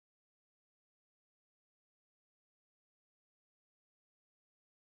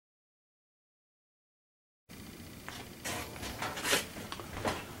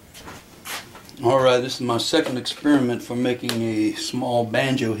Alright, this is my second experiment for making a small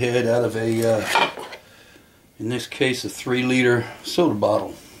banjo head out of a, in this case, a 3-liter soda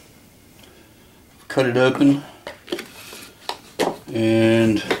bottle. Cut it open,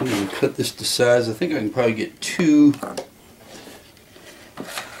 and I'm going to cut this to size. I think I can probably get two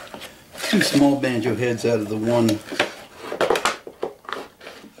small banjo heads out of the one.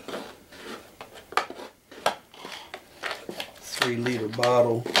 3-liter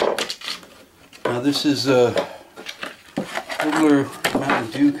bottle. Now this is a regular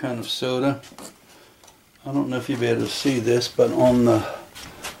Mountain Dew kind of soda. I don't know if you'll be able to see this, but on the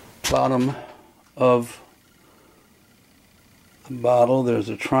bottom of the bottle there's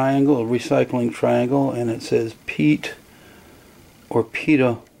a triangle, a recycling triangle, and it says peat or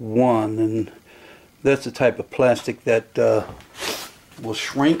PETA 1, and that's a type of plastic that will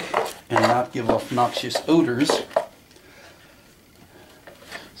shrink and not give off noxious odors.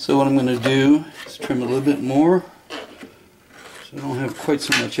 So what I'm going to do is trim a little bit more so I don't have quite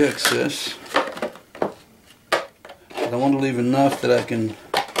so much excess. But I want to leave enough that I can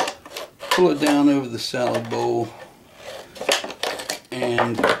pull it down over the salad bowl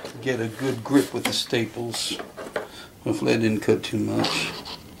and get a good grip with the staples. Hopefully I didn't cut too much.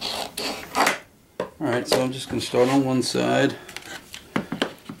 Alright, so I'm just going to start on one side.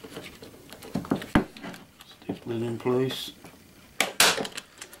 Staple it in place.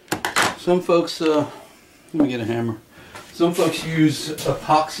 Some folks, let me get a hammer. Some folks use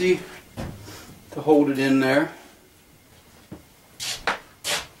epoxy to hold it in there. I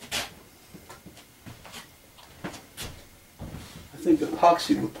think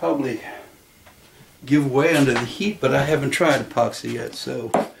epoxy would probably give way under the heat, but I haven't tried epoxy yet,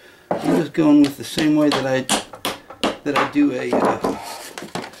 so I'm just going with the same way that I do a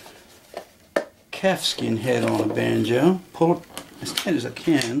calfskin head on a banjo. Pull it as tight as I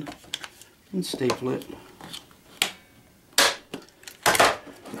can and staple it.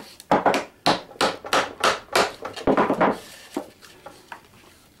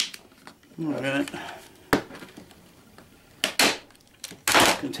 Alright.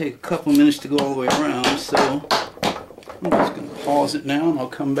 It's going to take a couple minutes to go all the way around, so I'm just going to pause it now and I'll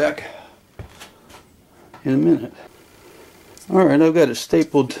come back in a minute. Alright, I've got it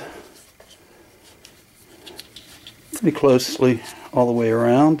stapled pretty closely all the way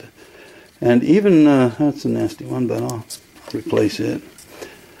around. And even, that's a nasty one, but I'll replace it.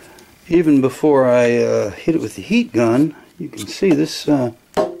 Even before I hit it with the heat gun, you can see this got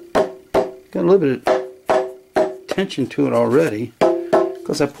a little bit of tension to it already,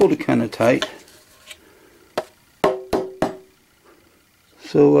 because I pulled it kind of tight.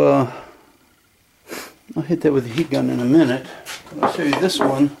 So I'll hit that with the heat gun in a minute. But I'll show you this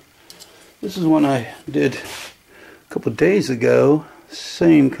one. This is one I did a couple of days ago.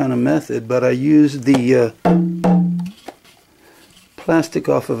 Same kind of method, but I used the plastic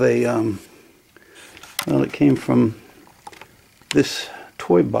off of a, well, it came from this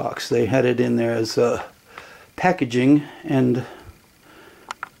toy box. They had it in there as packaging, and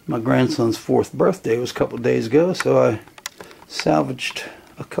my grandson's 4th birthday was a couple of days ago, so I salvaged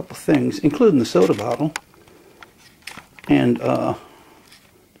a couple things, including the soda bottle, and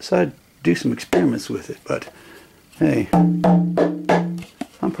decided to do some experiments with it. But hey,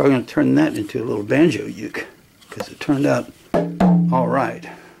 I'm probably going to turn that into a little banjo uke, because it turned out alright.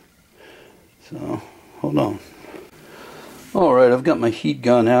 So, hold on. Alright, I've got my heat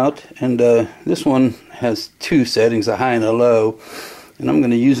gun out, and this one has 2 settings, a high and a low. And I'm going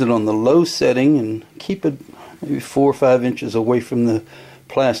to use it on the low setting and keep it maybe 4 or 5 inches away from the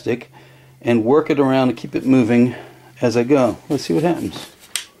plastic, and work it around and keep it moving as I go. Let's see what happens.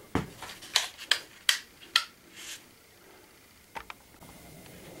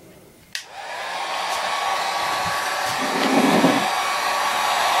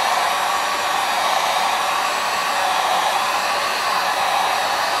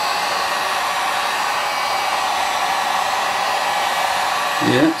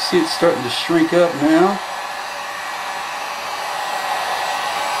 Yeah, see it's starting to shrink up now.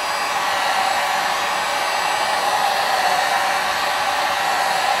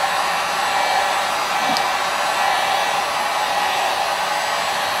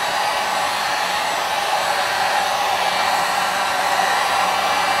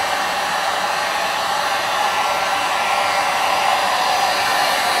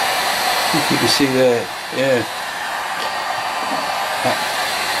 If you can see that, yeah.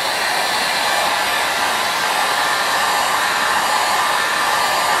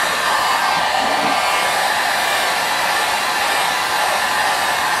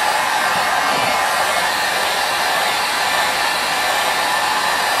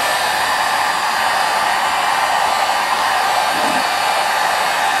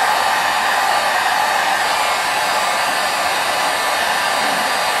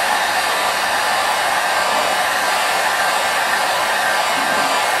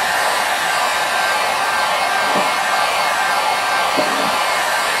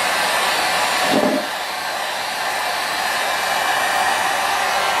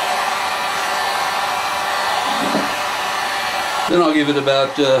 Then I'll give it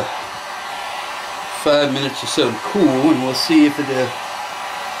about 5 minutes or so to cool, and we'll see if it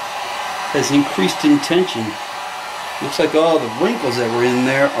has increased in tension. Looks like all the wrinkles that were in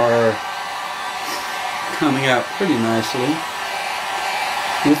there are coming out pretty nicely.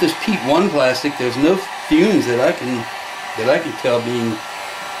 With this Pete 1 plastic, there's no fumes that I can tell being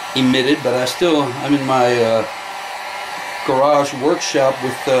emitted, but I'm in my garage workshop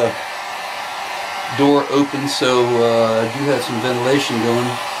with the door open, so I do have some ventilation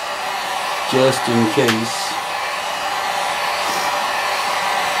going just in case.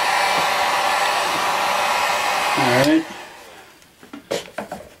 Alright,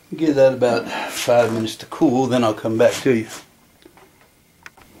 give that about 5 minutes to cool, then I'll come back to you.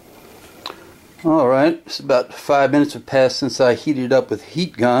 Alright, it's about 5 minutes have passed since I heated it up with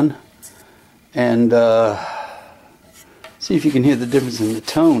heat gun, and see if you can hear the difference in the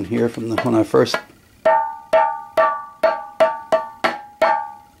tone here from when I first.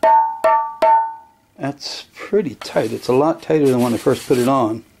 That's pretty tight. It's a lot tighter than when I first put it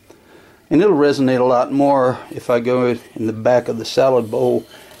on. And it'll resonate a lot more if I go in the back of the salad bowl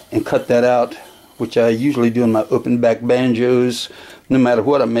and cut that out, which I usually do in my open back banjos, no matter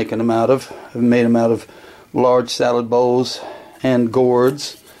what I'm making them out of. I've made them out of large salad bowls and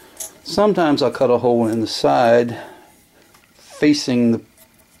gourds. Sometimes I'll cut a hole in the side facing the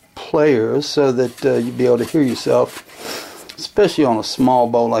players so that you'll be able to hear yourself, especially on a small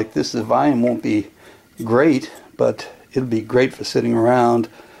bowl like this. The volume won't be great, but it'll be great for sitting around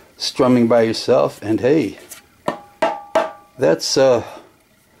strumming by yourself. And hey, that's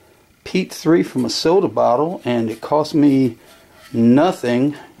Pete 3 from a soda bottle, and it cost me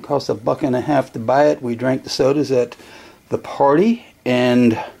nothing. It cost $1.50 to buy it. We drank the sodas at the party,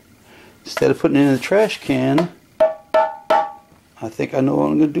 and instead of putting it in the trash can, I think I know what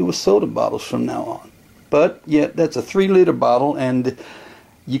I'm going to do with soda bottles from now on. But yet, that's a 3-liter bottle, and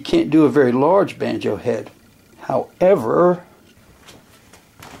you can't do a very large banjo head. However,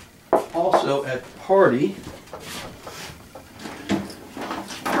 also at the party,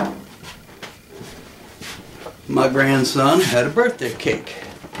 my grandson had a birthday cake.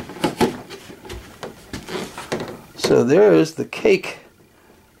 So there's the cake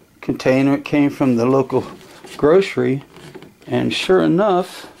container. It came from the local grocery, and sure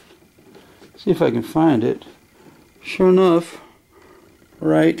enough, see if I can find it. Sure enough,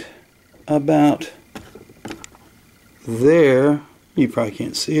 right about there, you probably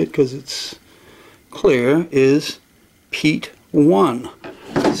can't see it because it's clear, is Pete 1.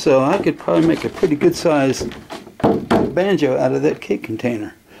 So I could probably make a pretty good sized banjo out of that cake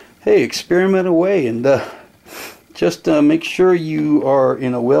container. Hey, experiment away, and just make sure you are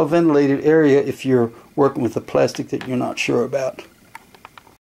in a well ventilated area if you're working with a plastic that you're not sure about.